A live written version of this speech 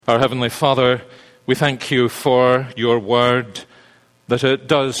Our Heavenly Father, we thank you for your word, that it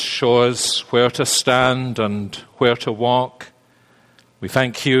does show us where to stand and where to walk. We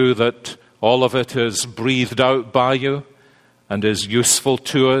thank you that all of it is breathed out by you and is useful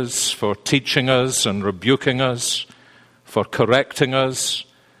to us for teaching us and rebuking us, for correcting us,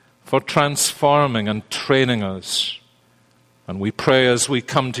 for transforming and training us. And we pray as we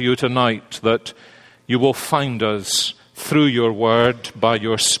come to you tonight that you will find us through your word by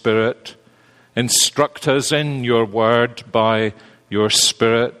your Spirit. Instruct us in your word by your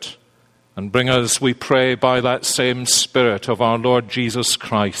Spirit. And bring us, we pray, by that same Spirit of our Lord Jesus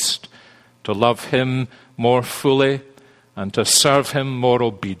Christ, to love him more fully and to serve him more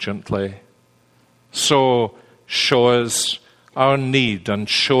obediently. So show us our need and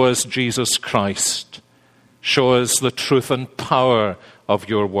show us Jesus Christ. Show us the truth and power of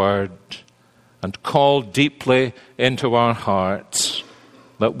your word. And call deeply into our hearts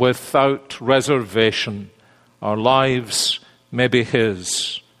that without reservation our lives may be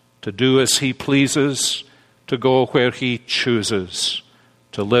his, to do as he pleases, to go where he chooses,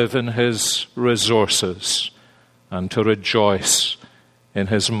 to live in his resources, and to rejoice in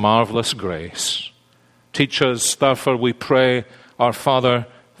his marvelous grace. Teach us, therefore, we pray, our Father,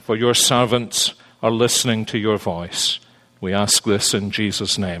 for your servants are listening to your voice. We ask this in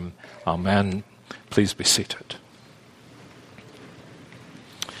Jesus' name. Amen. Please be seated.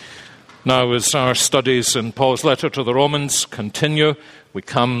 Now, as our studies in Paul's letter to the Romans continue, we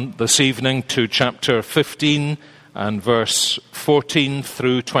come this evening to chapter 15 and verse 14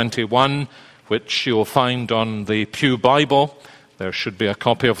 through 21, which you'll find on the Pew Bible. There should be a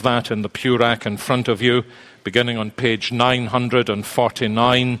copy of that in the pew rack in front of you, beginning on page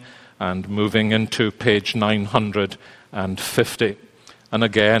 949 and moving into page 950. And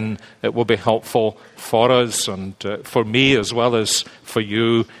again, it will be helpful for us and for me as well as for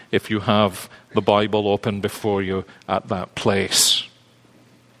you if you have the Bible open before you at that place.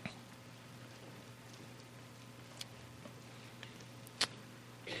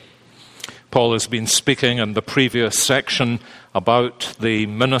 Paul has been speaking in the previous section about the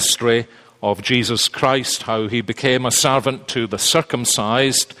ministry of Jesus Christ, how he became a servant to the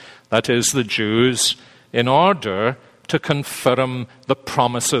circumcised, that is, the Jews, in order to confirm the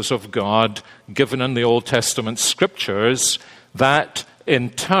promises of God given in the Old Testament scriptures, that in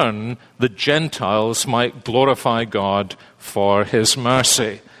turn the Gentiles might glorify God for his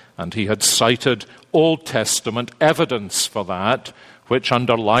mercy. And he had cited Old Testament evidence for that, which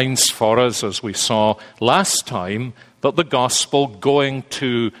underlines for us, as we saw last time, that the gospel going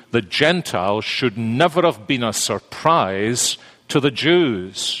to the Gentiles should never have been a surprise to the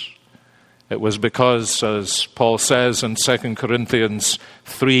Jews. It was because, as Paul says in 2 Corinthians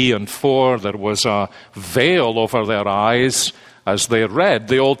 3 and 4, there was a veil over their eyes as they read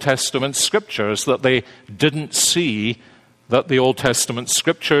the Old Testament scriptures, that they didn't see that the Old Testament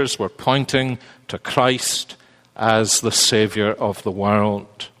scriptures were pointing to Christ as the Savior of the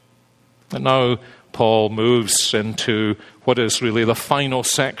world. And now Paul moves into what is really the final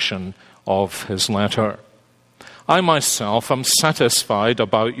section of his letter. I myself am satisfied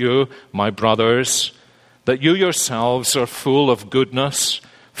about you, my brothers, that you yourselves are full of goodness,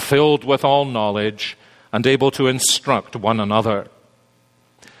 filled with all knowledge, and able to instruct one another.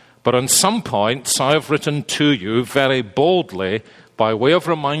 But on some points I have written to you very boldly by way of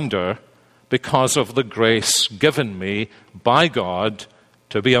reminder, because of the grace given me by God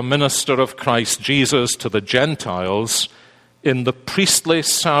to be a minister of Christ Jesus to the Gentiles in the priestly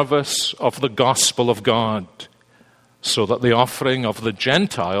service of the gospel of God, so that the offering of the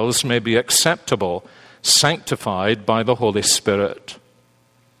Gentiles may be acceptable, sanctified by the Holy Spirit.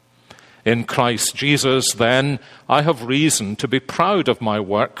 In Christ Jesus, then, I have reason to be proud of my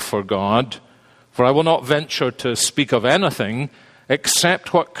work for God, for I will not venture to speak of anything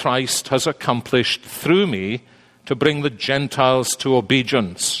except what Christ has accomplished through me to bring the Gentiles to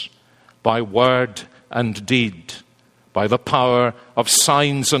obedience, by word and deed, by the power of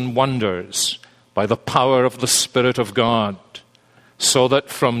signs and wonders, by the power of the Spirit of God, so that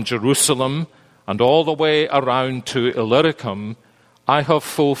from Jerusalem and all the way around to Illyricum, I have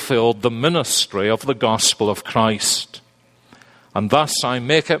fulfilled the ministry of the gospel of Christ. And thus I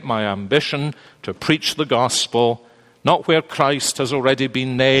make it my ambition to preach the gospel, not where Christ has already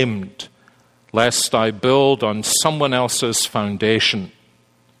been named, lest I build on someone else's foundation.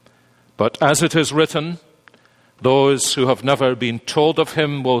 But as it is written, those who have never been told of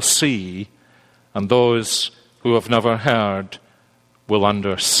him will see, and those who have never heard will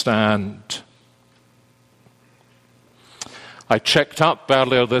understand. I checked up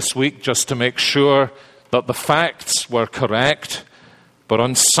earlier this week just to make sure that the facts were correct. But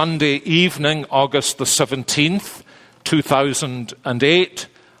on Sunday evening, August the 17th, 2008,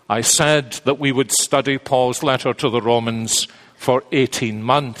 I said that we would study Paul's letter to the Romans for 18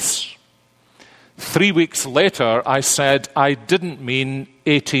 months. 3 weeks later, I said I didn't mean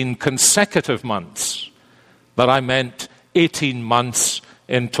 18 consecutive months, that I meant 18 months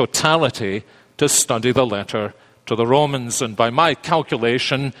in totality to study the letter to the Romans. And by my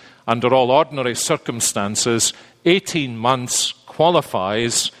calculation, under all ordinary circumstances, 18 months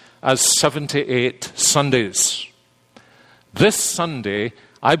qualifies as 78 Sundays. This Sunday,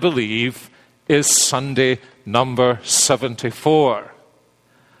 I believe, is Sunday number 74.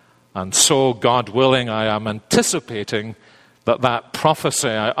 And so, God willing, I am anticipating that prophecy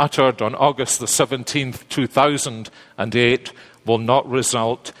I uttered on August the 17th, 2008 will not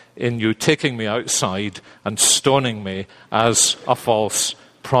result in you taking me outside and stoning me as a false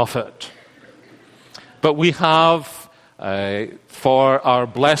prophet. But we have, for our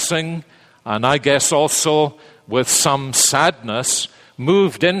blessing, and I guess also with some sadness,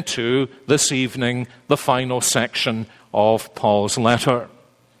 moved into this evening the final section of Paul's letter.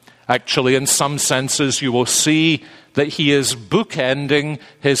 Actually, in some senses, you will see that he is bookending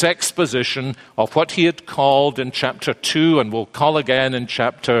his exposition of what he had called in chapter 2 and will call again in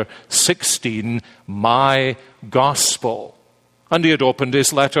chapter 16, my gospel. And he had opened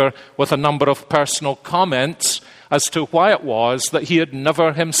his letter with a number of personal comments as to why it was that he had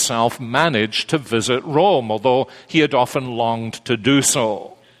never himself managed to visit Rome, although he had often longed to do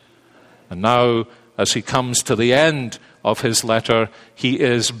so. And now, as he comes to the end of his letter, he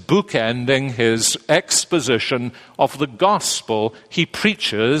is bookending his exposition of the gospel he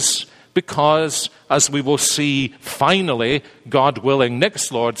preaches because, as we will see finally, God willing, next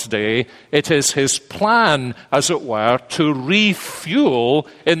Lord's Day, it is his plan, as it were, to refuel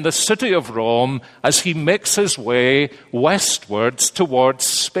in the city of Rome as he makes his way westwards towards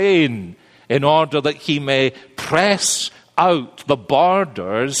Spain in order that he may press out the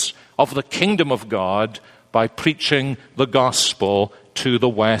borders of the kingdom of God by preaching the gospel to the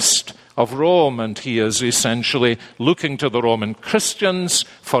west of Rome. And he is essentially looking to the Roman Christians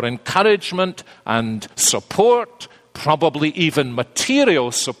for encouragement and support, probably even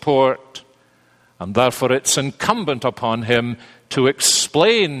material support. And therefore it's incumbent upon him to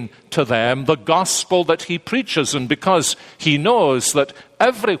explain to them the gospel that he preaches. And because he knows that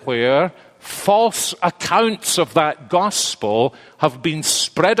everywhere false accounts of that gospel have been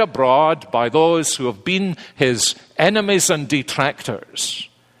spread abroad by those who have been his enemies and detractors,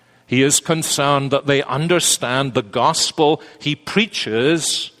 he is concerned that they understand the gospel he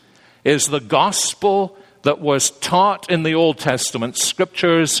preaches is the gospel that was taught in the Old Testament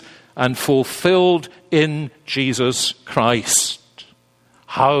scriptures and fulfilled in Jesus Christ.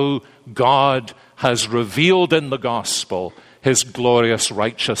 How God has revealed in the gospel his glorious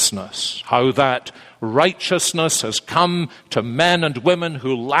righteousness. How that righteousness has come to men and women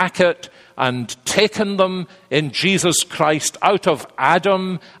who lack it and taken them in Jesus Christ out of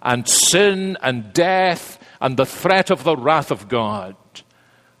Adam and sin and death and the threat of the wrath of God,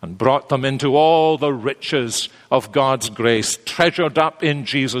 and brought them into all the riches of God's grace treasured up in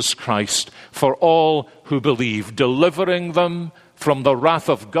Jesus Christ for all who believe, delivering them from the wrath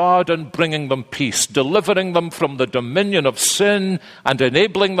of God and bringing them peace, delivering them from the dominion of sin and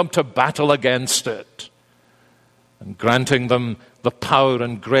enabling them to battle against it, and granting them the power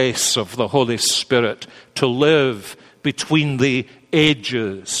and grace of the Holy Spirit to live between the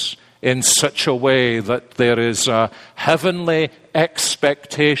ages in such a way that there is a heavenly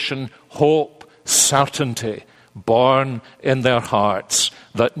expectation, hope, certainty born in their hearts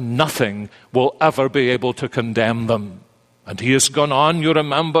that nothing will ever be able to condemn them. And he has gone on, you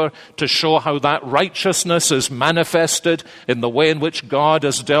remember, to show how that righteousness is manifested in the way in which God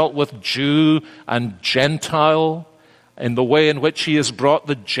has dealt with Jew and Gentile, in the way in which he has brought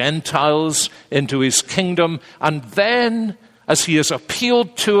the Gentiles into his kingdom, and then, as he has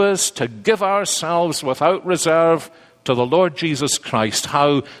appealed to us to give ourselves without reserve to the Lord Jesus Christ,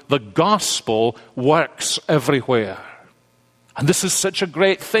 how the gospel works everywhere. And this is such a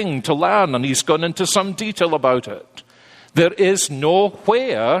great thing to learn, and he's gone into some detail about it. There is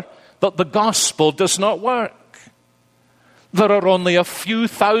nowhere that the gospel does not work. There are only a few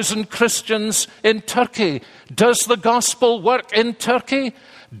thousand Christians in Turkey. Does the gospel work in Turkey?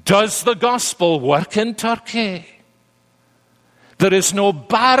 Does the gospel work in Turkey? There is no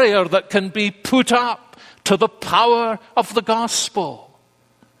barrier that can be put up to the power of the gospel.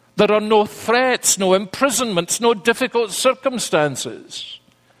 There are no threats, no imprisonments, no difficult circumstances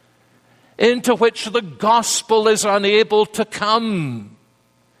into which the gospel is unable to come.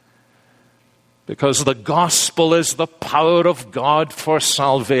 Because the gospel is the power of God for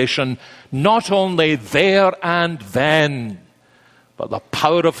salvation, not only there and then, but the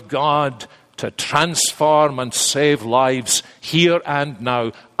power of God to transform and save lives here and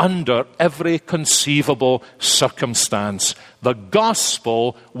now under every conceivable circumstance. The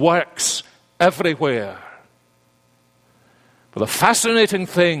gospel works everywhere. But the fascinating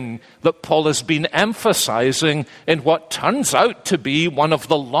thing that Paul has been emphasizing in what turns out to be one of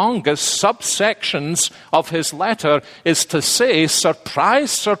the longest subsections of his letter is to say,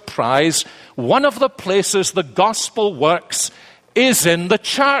 surprise, surprise, one of the places the gospel works is in the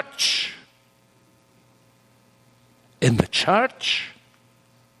church. In the church?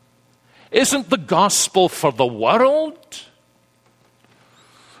 Isn't the gospel for the world?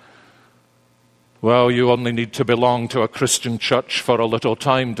 Well, you only need to belong to a Christian church for a little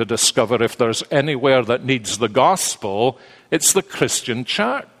time to discover if there's anywhere that needs the gospel, it's the Christian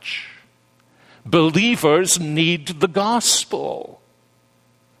church. Believers need the gospel.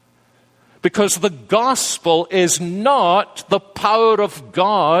 Because the gospel is not the power of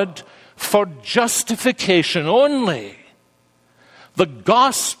God for justification only. The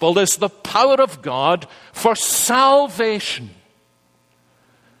gospel is the power of God for salvation.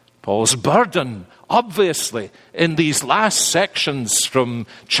 Paul's burden, obviously, in these last sections from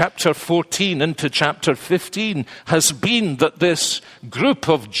chapter 14 into chapter 15 has been that this group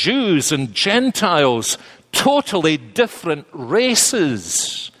of Jews and Gentiles, totally different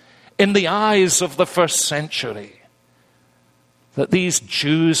races in the eyes of the first century, that these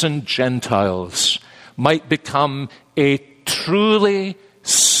Jews and Gentiles might become a truly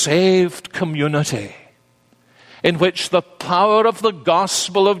saved community in which the power of the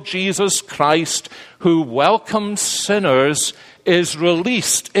gospel of Jesus Christ, who welcomes sinners, is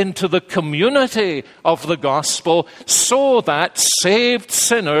released into the community of the gospel so that saved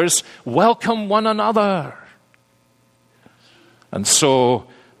sinners welcome one another. And so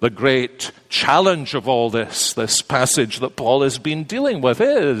the great challenge of all this passage that Paul has been dealing with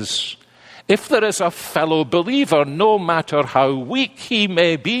is, if there is a fellow believer, no matter how weak he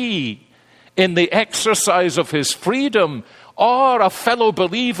may be in the exercise of his freedom, or a fellow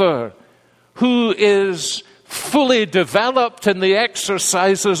believer who is fully developed in the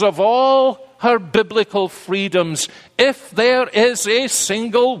exercises of all her biblical freedoms, if there is a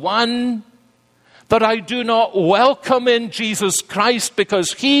single one that I do not welcome in Jesus Christ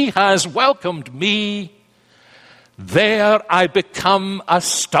because he has welcomed me, there I become a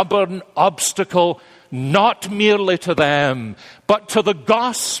stubborn obstacle, not merely to them, but to the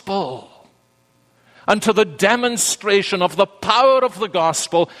gospel and to the demonstration of the power of the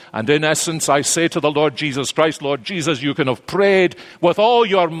gospel. And in essence, I say to the Lord Jesus Christ, Lord Jesus, you can have prayed with all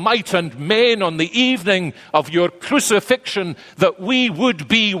your might and main on the evening of your crucifixion that we would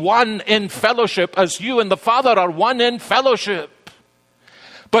be one in fellowship as you and the Father are one in fellowship.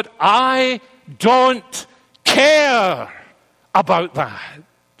 But I don't care about that.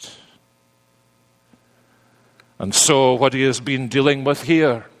 And so what he has been dealing with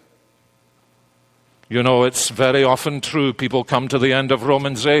here, you know, it's very often true. People come to the end of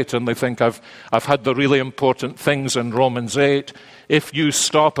Romans 8 and they think, I've had the really important things in Romans 8. If you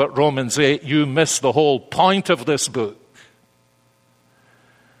stop at Romans 8, you miss the whole point of this book,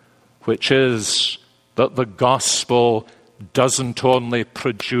 which is that the gospel doesn't only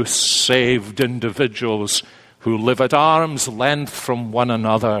produce saved individuals who live at arm's length from one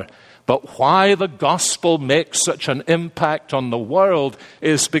another, but why the gospel makes such an impact on the world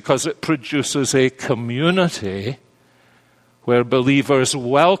is because it produces a community where believers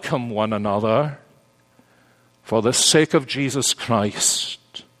welcome one another for the sake of Jesus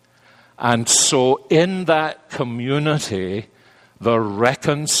Christ. And so in that community, the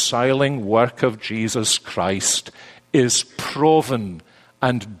reconciling work of Jesus Christ is proven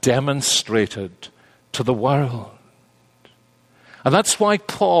and demonstrated to the world. And that's why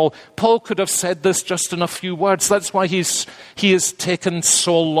Paul could have said this just in a few words. That's why he has taken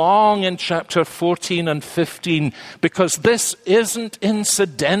so long in chapter 14 and 15, because this isn't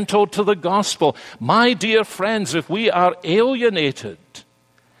incidental to the gospel. My dear friends, if we are alienated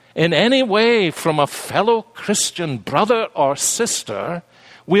in any way from a fellow Christian brother or sister,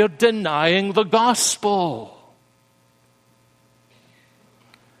 we are denying the gospel.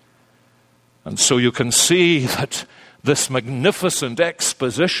 And so you can see that this magnificent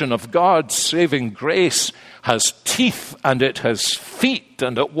exposition of God's saving grace has teeth and it has feet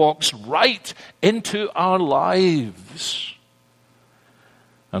and it walks right into our lives.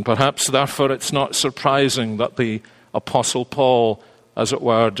 And perhaps therefore it's not surprising that the Apostle Paul, as it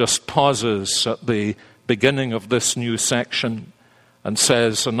were, just pauses at the beginning of this new section and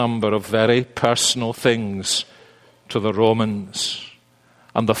says a number of very personal things to the Romans.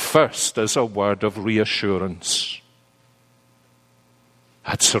 And the first is a word of reassurance.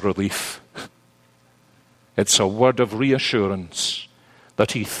 That's a relief. It's a word of reassurance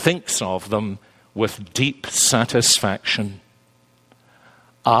that he thinks of them with deep satisfaction.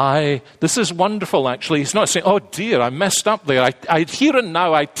 This is wonderful, actually. He's not saying, oh dear, I messed up there. Here and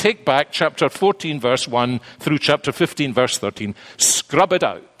now I take back chapter 14, verse 1 through chapter 15, verse 13. Scrub it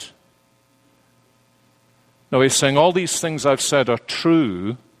out. No, he's saying all these things I've said are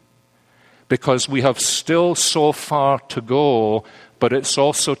true because we have still so far to go. But it's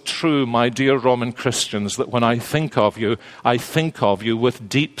also true, my dear Roman Christians, that when I think of you with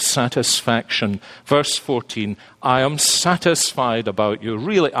deep satisfaction. Verse 14, I am satisfied about you.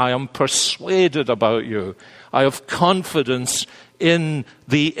 Really, I am persuaded about you. I have confidence in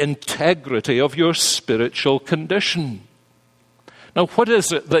the integrity of your spiritual condition. Now, what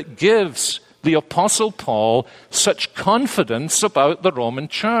is it that gives the Apostle Paul such confidence about the Roman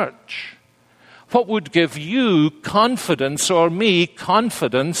church? What would give you confidence or me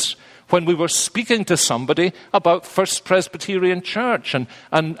confidence when we were speaking to somebody about First Presbyterian Church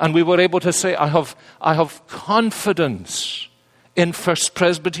and we were able to say, I have confidence in First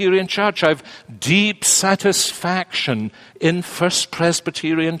Presbyterian Church. I have deep satisfaction in First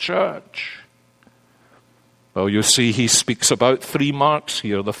Presbyterian Church. Well, you see, he speaks about 3 marks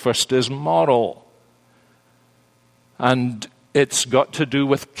here. The first is moral. And it's got to do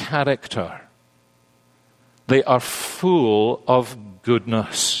with character. They are full of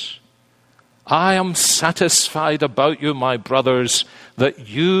goodness. I am satisfied about you, my brothers, that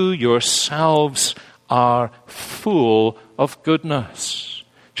you yourselves are full of goodness.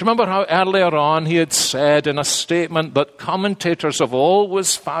 Do you remember how earlier on he had said in a statement that commentators have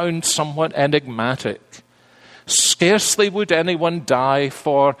always found somewhat enigmatic? Scarcely would anyone die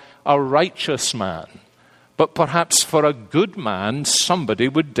for a righteous man, but perhaps for a good man, somebody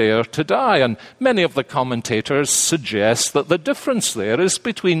would dare to die. And many of the commentators suggest that the difference there is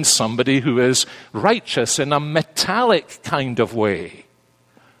between somebody who is righteous in a metallic kind of way,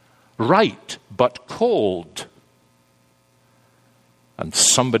 right but cold, and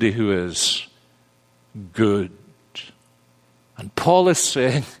somebody who is good. And Paul is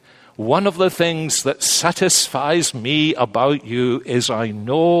saying, one of the things that satisfies me about you is I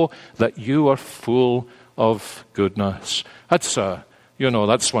know that you are full of goodness. That's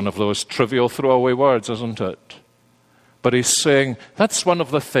one of those trivial throwaway words, isn't it? But he's saying that's one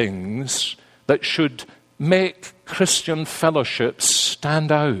of the things that should make Christian fellowships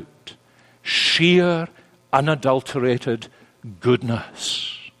stand out. Sheer, unadulterated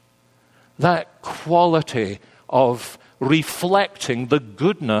goodness. That quality of reflecting the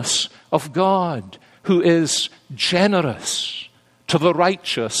goodness of God, who is generous to the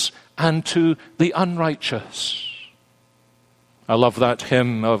righteous and to the unrighteous. I love that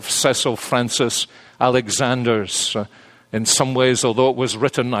hymn of Cecil Francis Alexander's. In some ways, although it was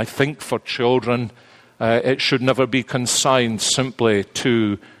written, I think, for children, it should never be consigned simply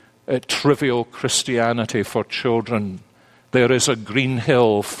to trivial Christianity for children. There is a green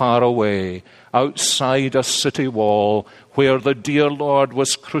hill far away, outside a city wall, where the dear Lord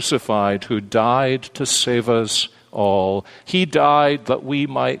was crucified, who died to save us all. He died that we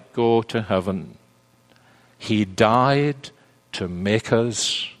might go to heaven. He died to make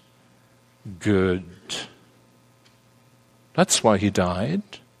us good. That's why he died.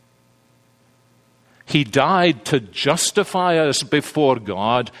 He died to justify us before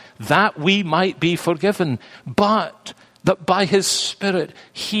God, that we might be forgiven, but that by his Spirit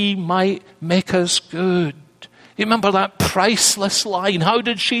he might make us good. You remember that priceless line? How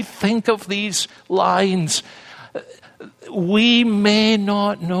did she think of these lines? We may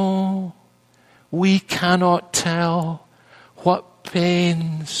not know, we cannot tell what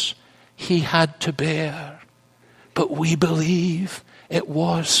pains he had to bear, but we believe it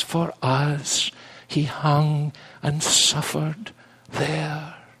was for us. He hung and suffered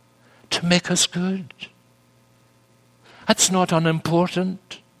there to make us good. That's not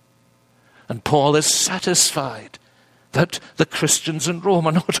unimportant. And Paul is satisfied that the Christians in Rome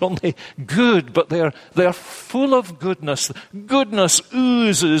are not only good, but they're full of goodness. Goodness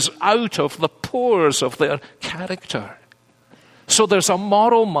oozes out of the pores of their character. So there's a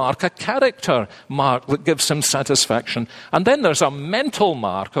moral mark, a character mark that gives him satisfaction. And then there's a mental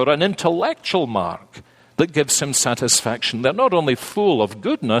mark or an intellectual mark that gives him satisfaction. They're not only full of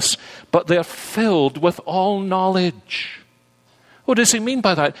goodness, but they're filled with all knowledge. What does he mean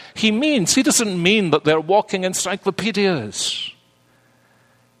by that? He doesn't mean that they're walking encyclopedias.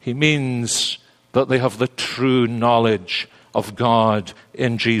 He means that they have the true knowledge of God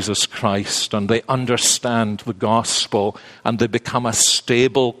in Jesus Christ, and they understand the gospel, and they become a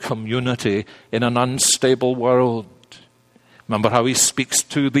stable community in an unstable world. Remember how he speaks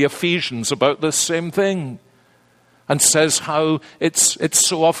to the Ephesians about this same thing, and says how it's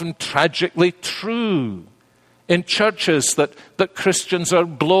so often tragically true in churches that Christians are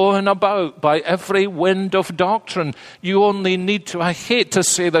blown about by every wind of doctrine. You only need to, I hate to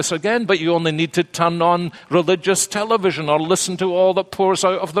say this again, but you only need to turn on religious television or listen to all that pours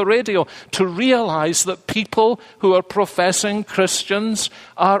out of the radio to realize that people who are professing Christians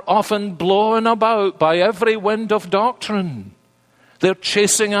are often blown about by every wind of doctrine. They're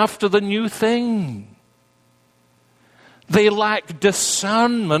chasing after the new thing. They lack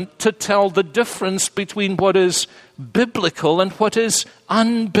discernment to tell the difference between what is biblical and what is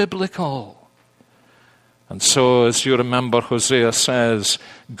unbiblical. And so, as you remember, Hosea says,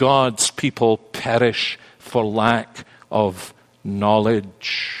 God's people perish for lack of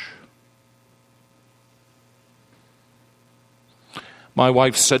knowledge. My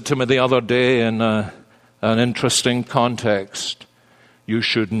wife said to me the other day in an interesting context, you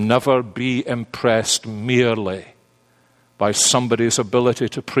should never be impressed merely by somebody's ability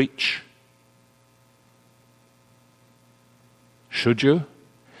to preach. Should you?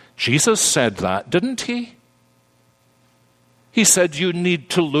 Jesus said that, didn't he? He said you need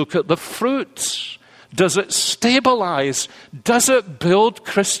to look at the fruits. Does it stabilize? Does it build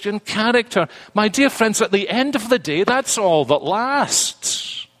Christian character? My dear friends, at the end of the day, that's all that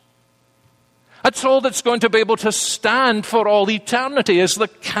lasts. That's all that's going to be able to stand for all eternity is the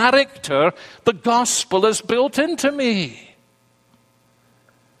character the gospel has built into me.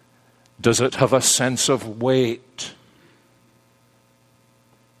 Does it have a sense of weight?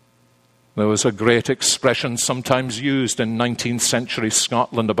 There was a great expression sometimes used in 19th century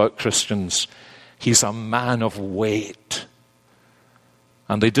Scotland about Christians. He's a man of weight.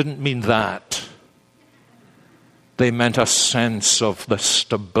 And they didn't mean that. They meant a sense of the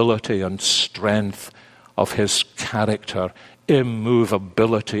stability and strength of his character,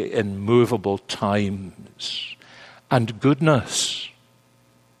 immovability in movable times, and goodness.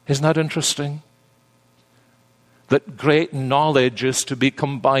 Isn't that interesting? That great knowledge is to be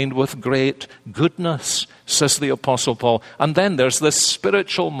combined with great goodness, says the Apostle Paul. And then there's this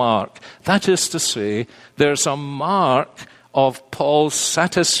spiritual mark. That is to say, there's a mark of Paul's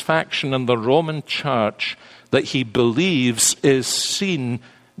satisfaction in the Roman church that he believes is seen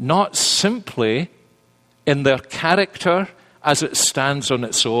not simply in their character as it stands on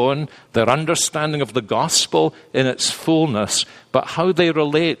its own, their understanding of the gospel in its fullness, but how they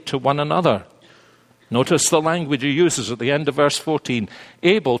relate to one another. Notice the language he uses at the end of verse 14,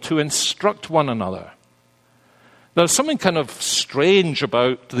 able to instruct one another. There's something kind of strange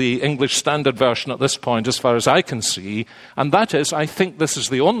about the English Standard Version at this point, as far as I can see, and that is, I think this is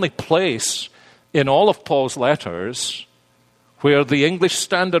the only place in all of Paul's letters where the English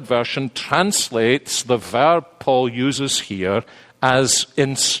Standard Version translates the verb Paul uses here as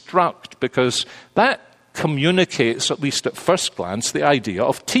instruct, because that communicates, at least at first glance, the idea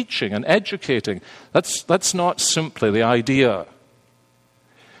of teaching and educating. That's not simply the idea.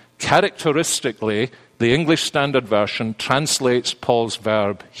 Characteristically, the English Standard Version translates Paul's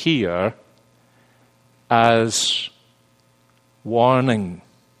verb here as warning,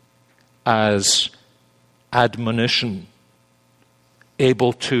 as admonition,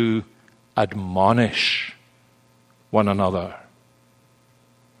 able to admonish one another.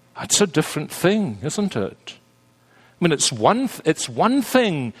 That's a different thing, isn't it? I mean, it's one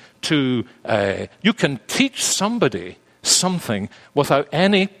thing to, you can teach somebody something without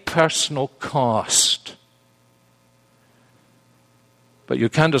any personal cost. But you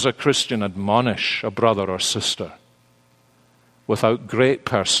can't, as a Christian, admonish a brother or sister without great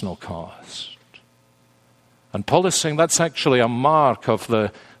personal cost. And Paul is saying that's actually a mark of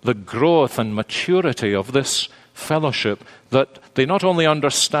the growth and maturity of this fellowship, that they not only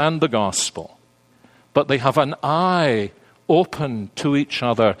understand the gospel, but they have an eye open to each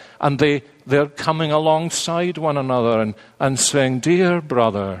other, and they're coming alongside one another and saying, dear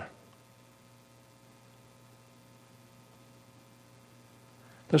brother,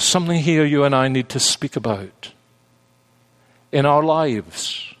 there's something here you and I need to speak about in our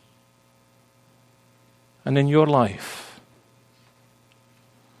lives and in your life.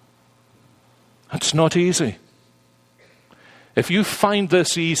 It's not easy. If you find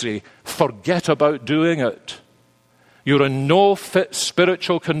this easy, forget about doing it. You're in no fit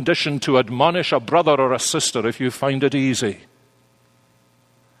spiritual condition to admonish a brother or a sister if you find it easy.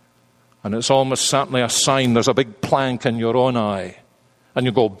 And it's almost certainly a sign there's a big plank in your own eye. And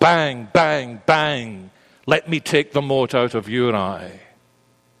you go bang, bang, bang. Let me take the mote out of your eye.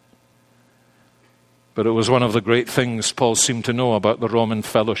 But it was one of the great things Paul seemed to know about the Roman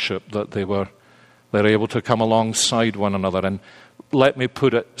fellowship, that they're able to come alongside one another. And let me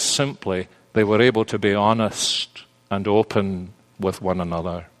put it simply, they were able to be honest and open with one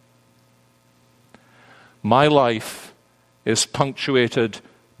another. My life is punctuated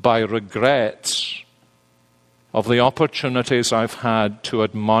by regrets of the opportunities I've had to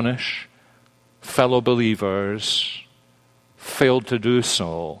admonish fellow believers, failed to do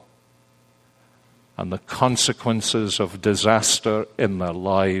so, and the consequences of disaster in their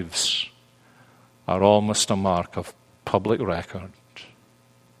lives are almost a mark of public record.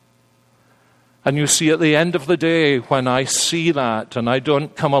 And you see, at the end of the day, when I see that and I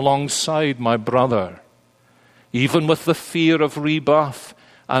don't come alongside my brother, even with the fear of rebuff,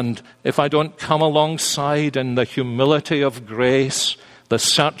 and if I don't come alongside in the humility of grace, the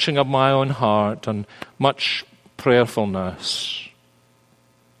searching of my own heart, and much prayerfulness,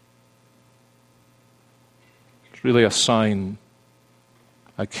 it's really a sign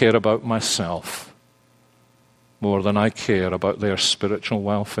I care about myself more than I care about their spiritual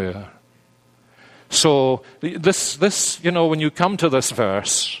welfare. So this, when you come to this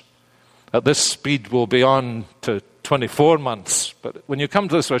verse, at this speed we'll be on to 24 months, but when you come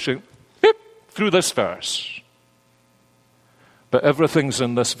to this verse, you through this verse. But everything's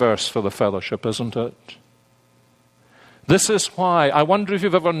in this verse for the fellowship, isn't it? This is why, I wonder if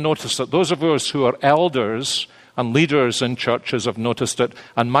you've ever noticed it. Those of us who are elders and leaders in churches have noticed it,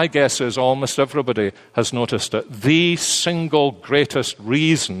 and my guess is almost everybody has noticed it. The single greatest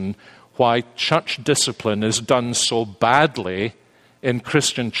reason why church discipline is done so badly in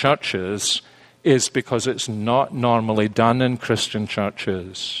Christian churches is because it's not normally done in Christian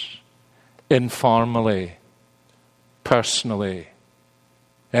churches. Informally, personally,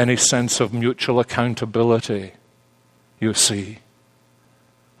 any sense of mutual accountability, you see.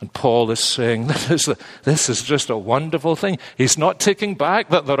 And Paul is saying this is just a wonderful thing. He's not taking back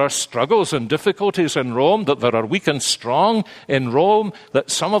that there are struggles and difficulties in Rome, that there are weak and strong in Rome, that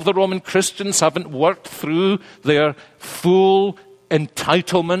some of the Roman Christians haven't worked through their full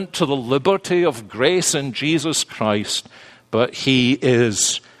entitlement to the liberty of grace in Jesus Christ. But he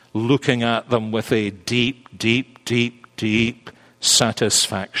is looking at them with a deep, deep, deep, deep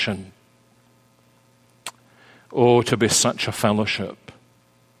satisfaction. Oh, to be such a fellowship.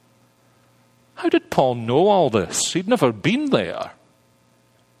 How did Paul know all this? He'd never been there.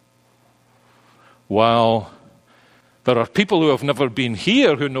 Well, there are people who have never been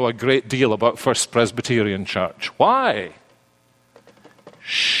here who know a great deal about First Presbyterian Church. Why?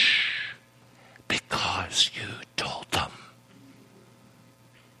 Shh. Because you told them.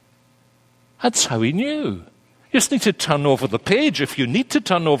 That's how he knew. You just need to turn over the page. If you need to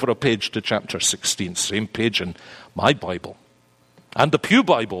turn over a page to chapter 16, same page in my Bible, and the Pew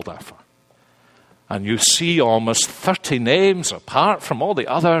Bible, therefore. And you see almost 30 names apart from all the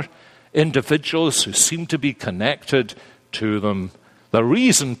other individuals who seem to be connected to them. The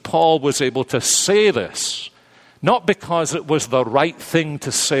reason Paul was able to say this, not because it was the right thing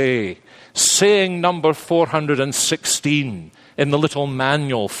to say, saying number 416 in the little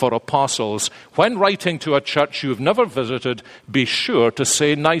manual for apostles, when writing to a church you've never visited, be sure to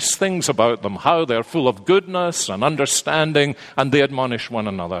say nice things about them, how they're full of goodness and understanding, and they admonish one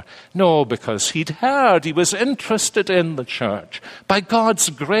another. No, because he'd heard, he was interested in the church. By God's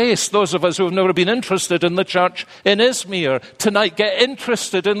grace, those of us who have never been interested in the church in Izmir, tonight get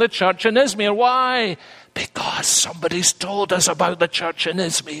interested in the church in Izmir. Why? Because somebody's told us about the church in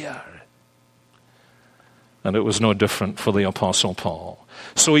Izmir. And it was no different for the Apostle Paul.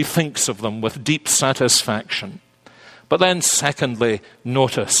 So he thinks of them with deep satisfaction. But then secondly,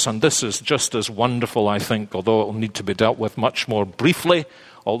 notice, and this is just as wonderful, I think, although it will need to be dealt with much more briefly,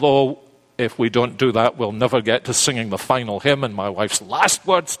 although if we don't do that, we'll never get to singing the final hymn. And my wife's last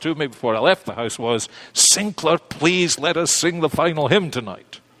words to me before I left the house was, "Sinclair, please let us sing the final hymn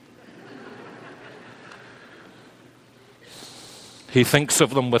tonight." He thinks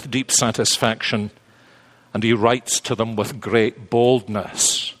of them with deep satisfaction, and he writes to them with great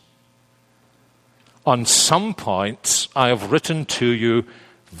boldness. On some points, I have written to you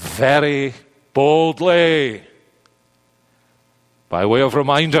very boldly. By way of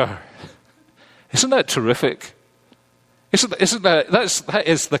reminder. Isn't that terrific? That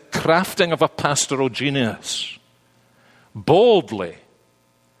is the crafting of a pastoral genius. Boldly.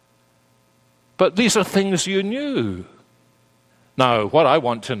 But these are things you knew. Now, what I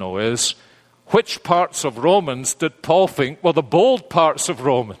want to know is, which parts of Romans did Paul think were the bold parts of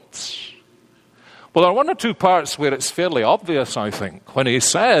Romans? Well, there are one or two parts where it's fairly obvious, I think, when he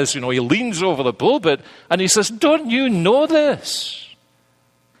says, he leans over the pulpit and he says, don't you know this?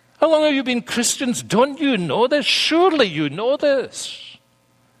 How long have you been Christians? Don't you know this? Surely you know this.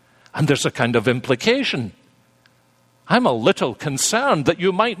 And there's a kind of implication. I'm a little concerned that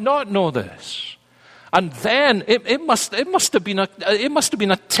you might not know this. And then it must have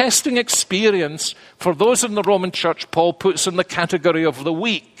been a testing experience for those in the Roman Church Paul puts in the category of the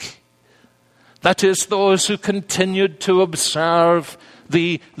weak. That is, those who continued to observe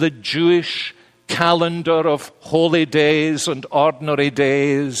the Jewish calendar of holy days and ordinary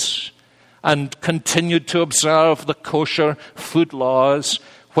days, and continued to observe the kosher food laws,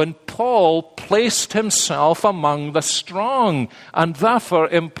 when Paul placed himself among the strong and therefore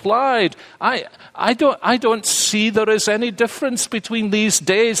implied, I don't see there is any difference between these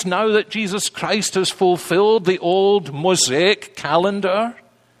days now that Jesus Christ has fulfilled the old Mosaic calendar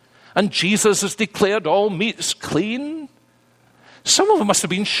and Jesus has declared all meats clean. Some of them must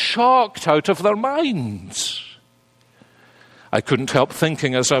have been shocked out of their minds. I couldn't help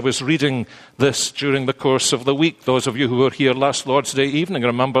thinking as I was reading this during the course of the week. Those of you who were here last Lord's Day evening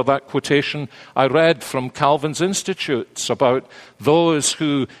remember that quotation I read from Calvin's Institutes about those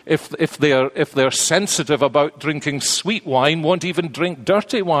who, if they're sensitive about drinking sweet wine, won't even drink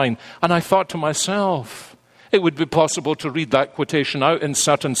dirty wine. And I thought to myself, it would be possible to read that quotation out in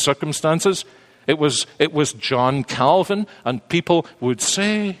certain circumstances. It was John Calvin, and people would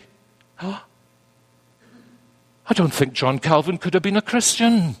say, I don't think John Calvin could have been a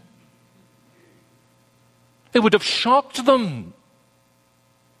Christian. It would have shocked them.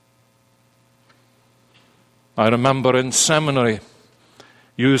 I remember in seminary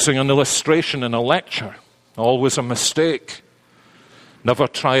using an illustration in a lecture. Always a mistake. Never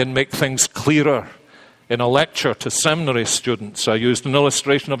try and make things clearer. In a lecture to seminary students, I used an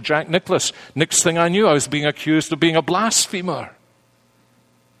illustration of Jack Nicklaus. Next thing I knew, I was being accused of being a blasphemer.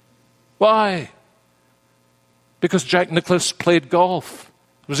 Why? Because Jack Nicklaus played golf.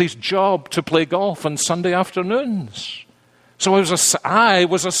 It was his job to play golf on Sunday afternoons. So I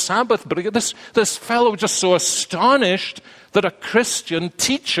was a Sabbath breaker. This fellow was just so astonished that a Christian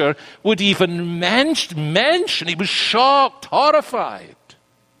teacher would even mention. He was shocked, horrified.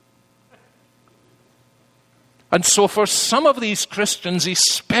 And so for some of these Christians,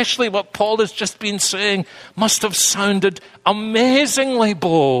 especially what Paul has just been saying, must have sounded amazingly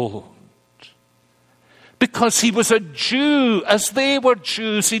bold. Because he was a Jew, as they were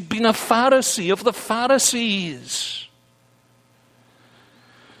Jews. He'd been a Pharisee of the Pharisees.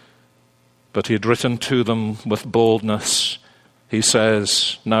 But he had written to them with boldness. He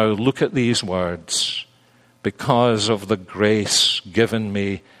says, now look at these words. Because of the grace given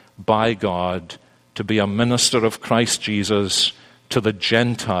me by God to be a minister of Christ Jesus to the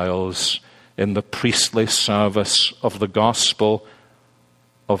Gentiles in the priestly service of the gospel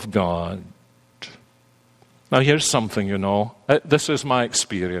of God. Now here's something, This is my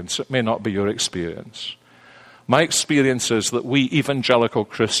experience. It may not be your experience. My experience is that we evangelical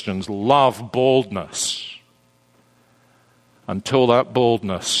Christians love boldness until that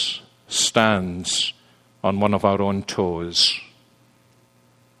boldness stands on one of our own toes.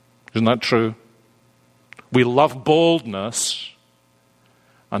 Isn't that true? We love boldness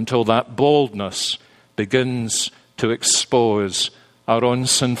until that boldness begins to expose our own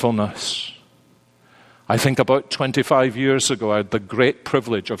sinfulness. I think about 25 years ago, I had the great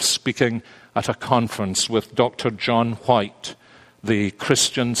privilege of speaking at a conference with Dr. John White, the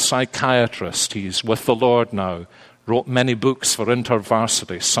Christian psychiatrist. He's with the Lord now, wrote many books for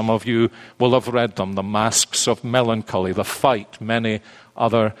InterVarsity. Some of you will have read them, The Masks of Melancholy, The Fight, many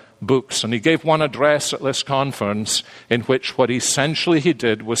other books. And he gave one address at this conference in which what essentially he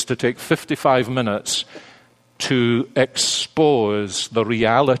did was to take 55 minutes to expose the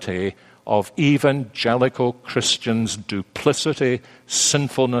reality of evangelical Christians' duplicity,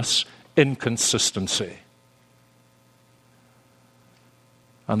 sinfulness, inconsistency.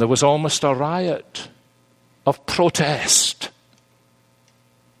 And there was almost a riot of protest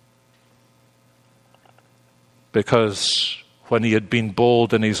because when he had been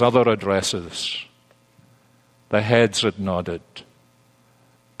bold in his other addresses, the heads had nodded.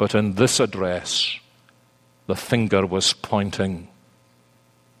 But in this address, the finger was pointing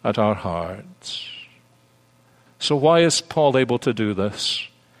at our hearts. So why is Paul able to do this?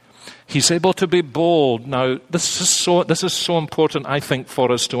 He's able to be bold. Now, this is so important, I think,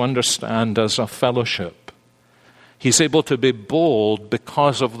 for us to understand as a fellowship. He's able to be bold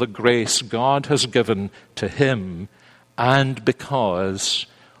because of the grace God has given to him and because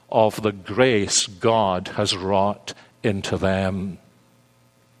of the grace God has wrought into them.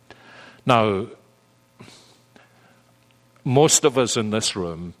 Now, most of us in this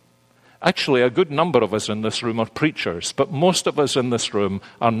room, actually a good number of us in this room are preachers, but most of us in this room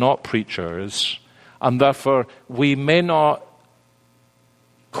are not preachers, and therefore we may not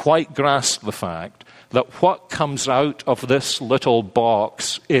quite grasp the fact that what comes out of this little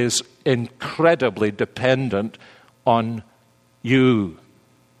box is incredibly dependent on you.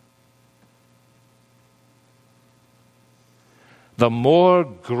 The more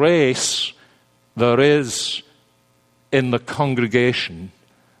grace there is in the congregation,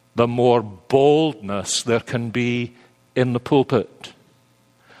 the more boldness there can be in the pulpit.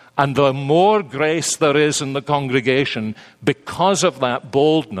 And the more grace there is in the congregation, because of that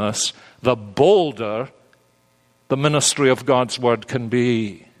boldness, the bolder the ministry of God's word can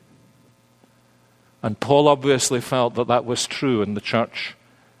be. And Paul obviously felt that that was true in the church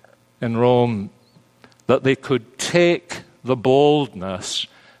in Rome, that they could take the boldness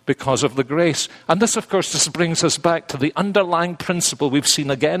because of the grace. And this, of course, just brings us back to the underlying principle we've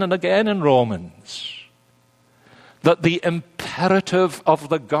seen again and again in Romans, that the imperative of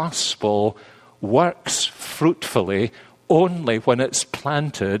the gospel works fruitfully only when it's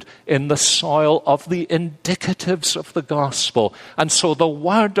planted in the soil of the indicatives of the gospel. And so the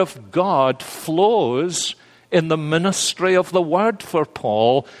word of God flows in the ministry of the word for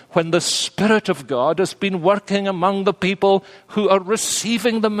Paul when the Spirit of God has been working among the people who are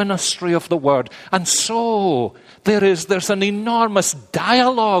receiving the ministry of the word. And so there's an enormous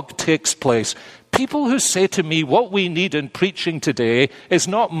dialogue takes place. People who say to me, what we need in preaching today is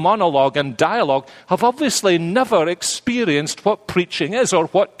not monologue and dialogue, have obviously never experienced what preaching is, or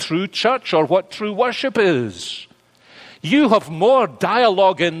what true church or what true worship is. You have more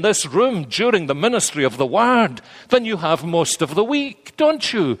dialogue in this room during the ministry of the word than you have most of the week,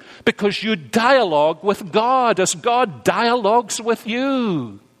 don't you? Because you dialogue with God as God dialogues with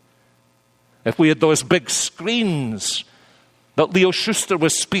you. If we had those big screens that Leo Schuster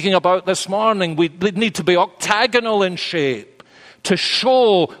was speaking about this morning, they'd need to be octagonal in shape to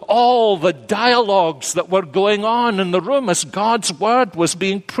show all the dialogues that were going on in the room as God's word was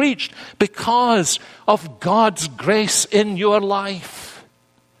being preached because of God's grace in your life.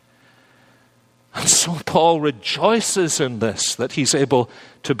 And so Paul rejoices in this, that he's able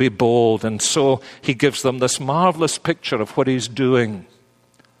to be bold. And so he gives them this marvelous picture of what he's doing.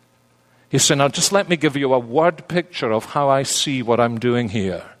 He said, now just let me give you a word picture of how I see what I'm doing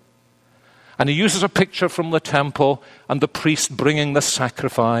here. And he uses a picture from the temple and the priest bringing the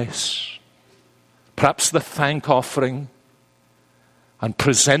sacrifice, perhaps the thank offering, and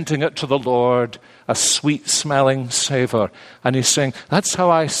presenting it to the Lord, a sweet-smelling savor. And he's saying, that's how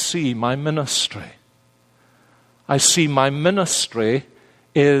I see my ministry. I see my ministry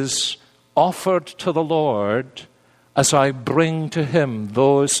is offered to the Lord as I bring to him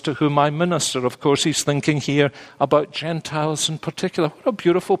those to whom I minister. Of course, he's thinking here about Gentiles in particular. What a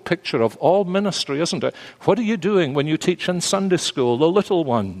beautiful picture of all ministry, isn't it? What are you doing when you teach in Sunday school, the little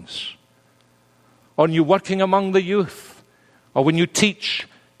ones? Or are you working among the youth? Or when you teach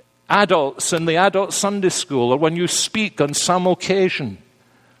adults in the adult Sunday school? Or when you speak on some occasion?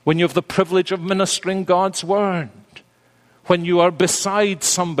 When you have the privilege of ministering God's word? When you are beside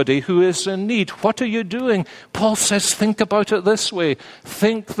somebody who is in need, what are you doing? Paul says, think about it this way.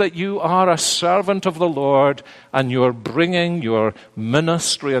 Think that you are a servant of the Lord and you're bringing your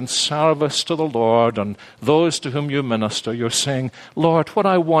ministry and service to the Lord, and those to whom you minister, you're saying, Lord, what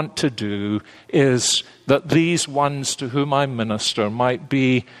I want to do is that these ones to whom I minister might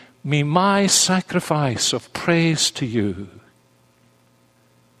be my sacrifice of praise to you.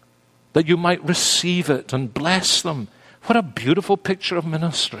 That you might receive it and bless them. What a beautiful picture of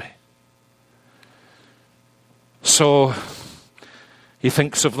ministry. So he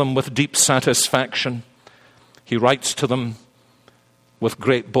thinks of them with deep satisfaction. He writes to them with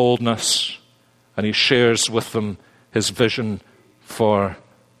great boldness, and he shares with them his vision for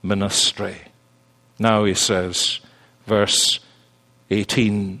ministry. Now he says, verse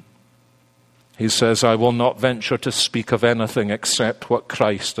 18, he says, I will not venture to speak of anything except what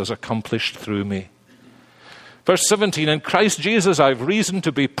Christ has accomplished through me. Verse 17, in Christ Jesus I have reason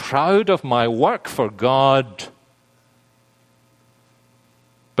to be proud of my work for God.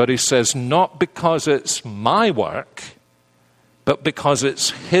 But he says, not because it's my work, but because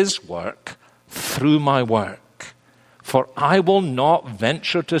it's his work through my work. For I will not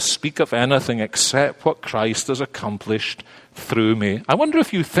venture to speak of anything except what Christ has accomplished through me. I wonder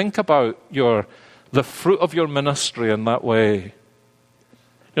if you think about the fruit of your ministry in that way.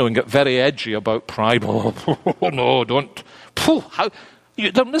 You know, and get very edgy about pride. Oh, no, don't.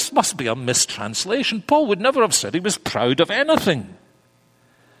 This must be a mistranslation. Paul would never have said he was proud of anything.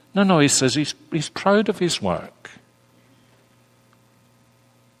 No, he says he's proud of his work.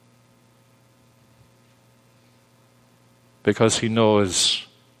 because he knows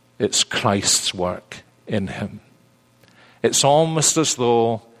it's Christ's work in him. It's almost as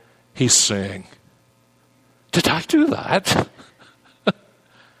though he's saying, did I do that?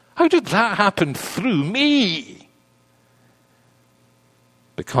 How did that happen through me?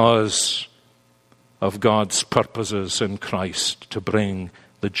 Because of God's purposes in Christ to bring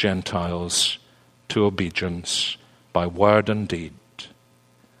the Gentiles to obedience by word and deed.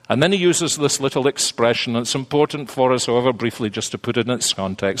 And then he uses this little expression. It's important for us, however briefly, just to put it in its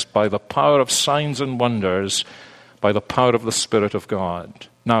context, by the power of signs and wonders, by the power of the Spirit of God.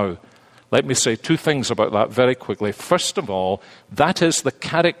 Now, let me say two things about that very quickly. First of all, that is the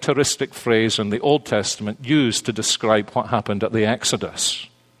characteristic phrase in the Old Testament used to describe what happened at the Exodus.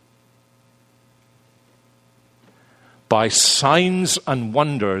 By signs and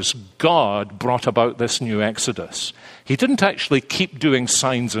wonders, God brought about this new Exodus. He didn't actually keep doing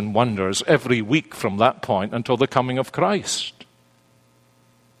signs and wonders every week from that point until the coming of Christ.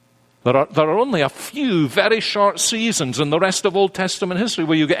 There are only a few very short seasons in the rest of Old Testament history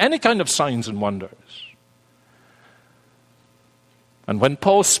where you get any kind of signs and wonders. And when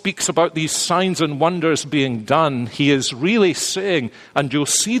Paul speaks about these signs and wonders being done, he is really saying, and you'll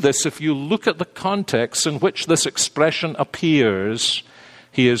see this if you look at the context in which this expression appears,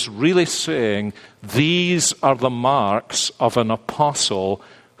 he is really saying, these are the marks of an apostle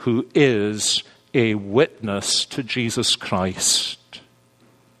who is a witness to Jesus Christ.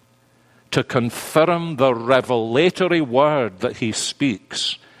 To confirm the revelatory word that he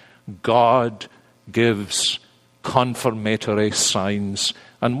speaks, God gives confirmatory signs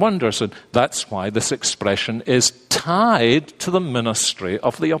and wonders. And that's why this expression is tied to the ministry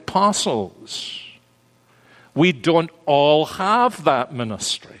of the apostles. We don't all have that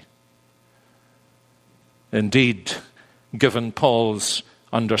ministry. Indeed, given Paul's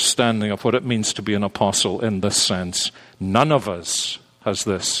understanding of what it means to be an apostle in this sense, none of us has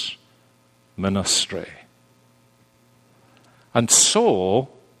this ministry. And so,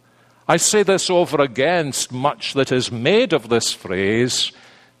 I say this over against much that is made of this phrase.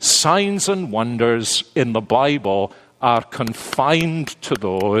 Signs and wonders in the Bible are confined to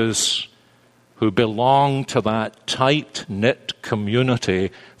those who belong to that tight-knit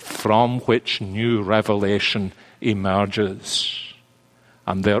community from which new revelation emerges.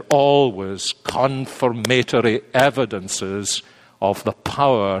 And they're always confirmatory evidences of the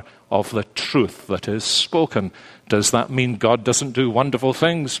power of the truth that is spoken. Does that mean God doesn't do wonderful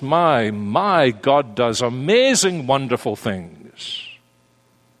things? My, God does amazing, wonderful things.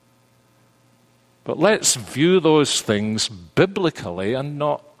 But let's view those things biblically and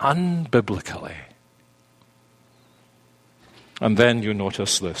not unbiblically. And then you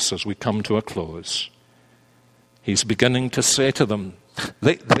notice this as we come to a close. He's beginning to say to them,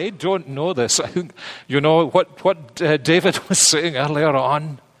 they don't know this. You know what David was saying earlier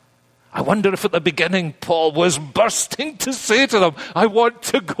on? I wonder if at the beginning Paul was bursting to say to them, I want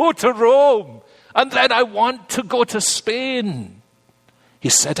to go to Rome, and then I want to go to Spain. He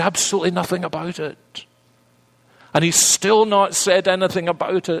said absolutely nothing about it. And he's still not said anything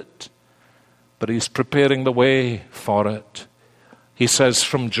about it. But he's preparing the way for it. He says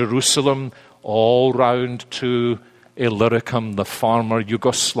from Jerusalem all round to Illyricum, the former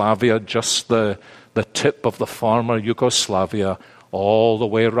Yugoslavia, just the tip of the former Yugoslavia, all the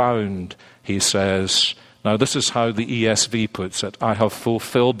way round, he says, now this is how the ESV puts it, I have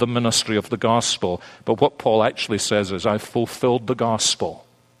fulfilled the ministry of the gospel. But what Paul actually says is, I've fulfilled the gospel.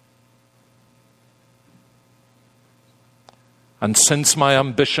 And since my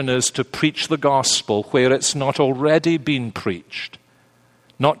ambition is to preach the gospel where it's not already been preached,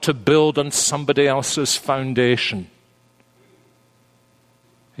 not to build on somebody else's foundation,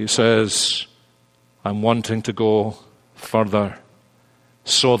 he says, I'm wanting to go further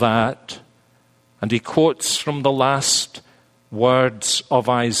so that, and he quotes from the last words of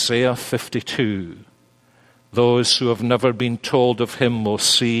Isaiah 52, those who have never been told of him will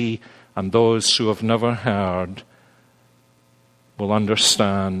see, and those who have never heard will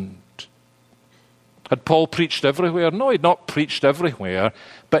understand. Had Paul preached everywhere? No, he'd not preached everywhere,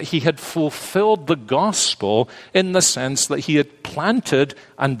 but he had fulfilled the gospel in the sense that he had planted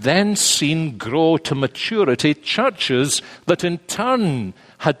and then seen grow to maturity churches that in turn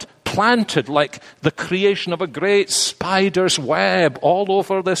had planted, like the creation of a great spider's web all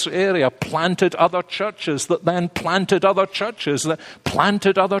over this area, planted other churches that then planted other churches that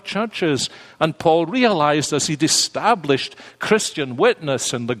planted other churches. And Paul realized as he'd established Christian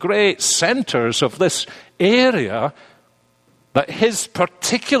witness in the great centers of this area that his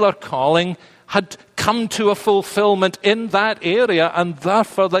particular calling had come to a fulfillment in that area, and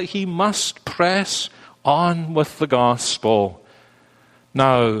therefore that he must press On with the gospel.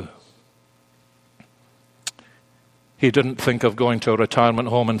 Now, he didn't think of going to a retirement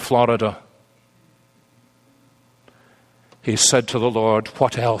home in Florida. He said to the Lord,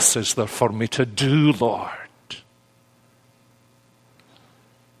 what else is there for me to do, Lord?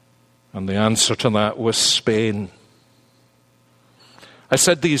 And the answer to that was Spain. I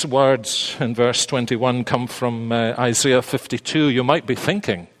said these words in verse 21 come from Isaiah 52. You might be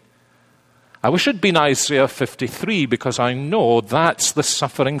thinking, I wish it had been Isaiah 53 because I know that's the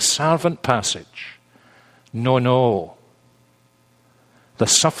suffering servant passage. No. The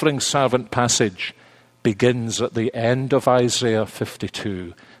suffering servant passage begins at the end of Isaiah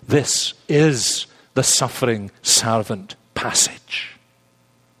 52. This is the suffering servant passage.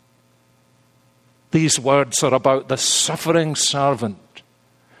 These words are about the suffering servant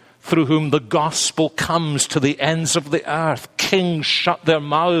through whom the gospel comes to the ends of the earth. Kings shut their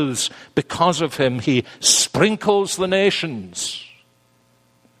mouths because of him. He sprinkles the nations.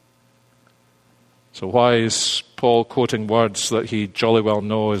 So why is Paul quoting words that he jolly well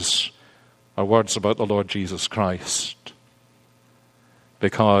knows are words about the Lord Jesus Christ?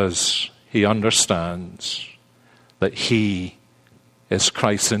 Because he understands that he is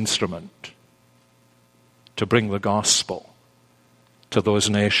Christ's instrument to bring the gospel to those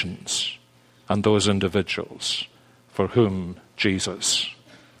nations and those individuals for whom Jesus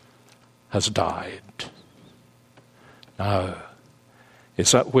has died. Now,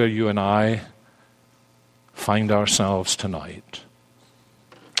 is that where you and I find ourselves tonight?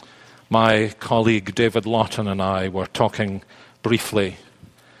 My colleague David Lawton and I were talking briefly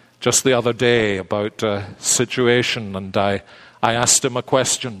just the other day about a situation, and I asked him a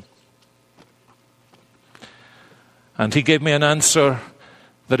question. And he gave me an answer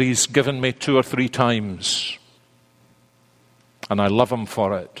that he's given me 2 or 3 times. And I love him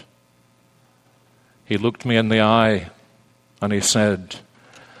for it. He looked me in the eye and he said,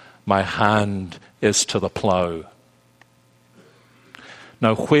 my hand is to the plow.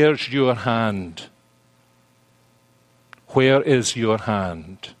 Now, where's your hand? Where is your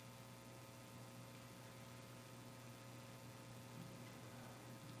hand?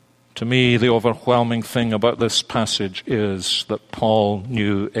 To me, the overwhelming thing about this passage is that Paul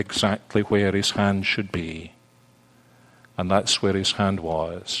knew exactly where his hand should be. And that's where his hand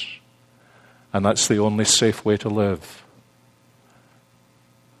was. And that's the only safe way to live.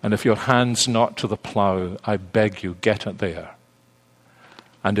 And if your hand's not to the plow, I beg you, get it there.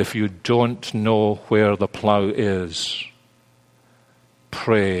 And if you don't know where the plow is,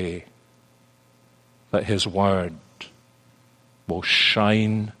 pray that his word will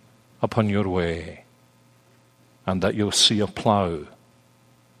shine upon your way, and that you'll see a plow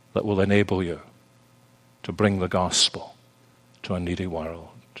that will enable you to bring the gospel to a needy world.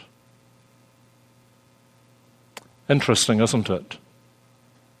 Interesting, isn't it?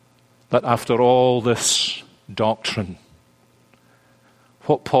 That after all this doctrine,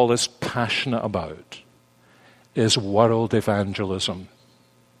 what Paul is passionate about is world evangelism.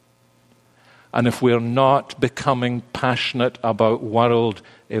 And if we're not becoming passionate about world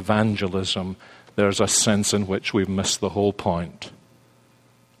evangelism, there's a sense in which we've missed the whole point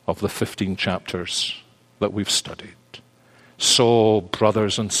of the 15 chapters that we've studied. So,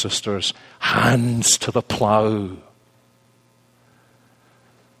 brothers and sisters, hands to the plow.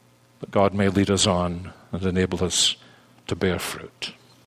 That God may lead us on and enable us to bear fruit.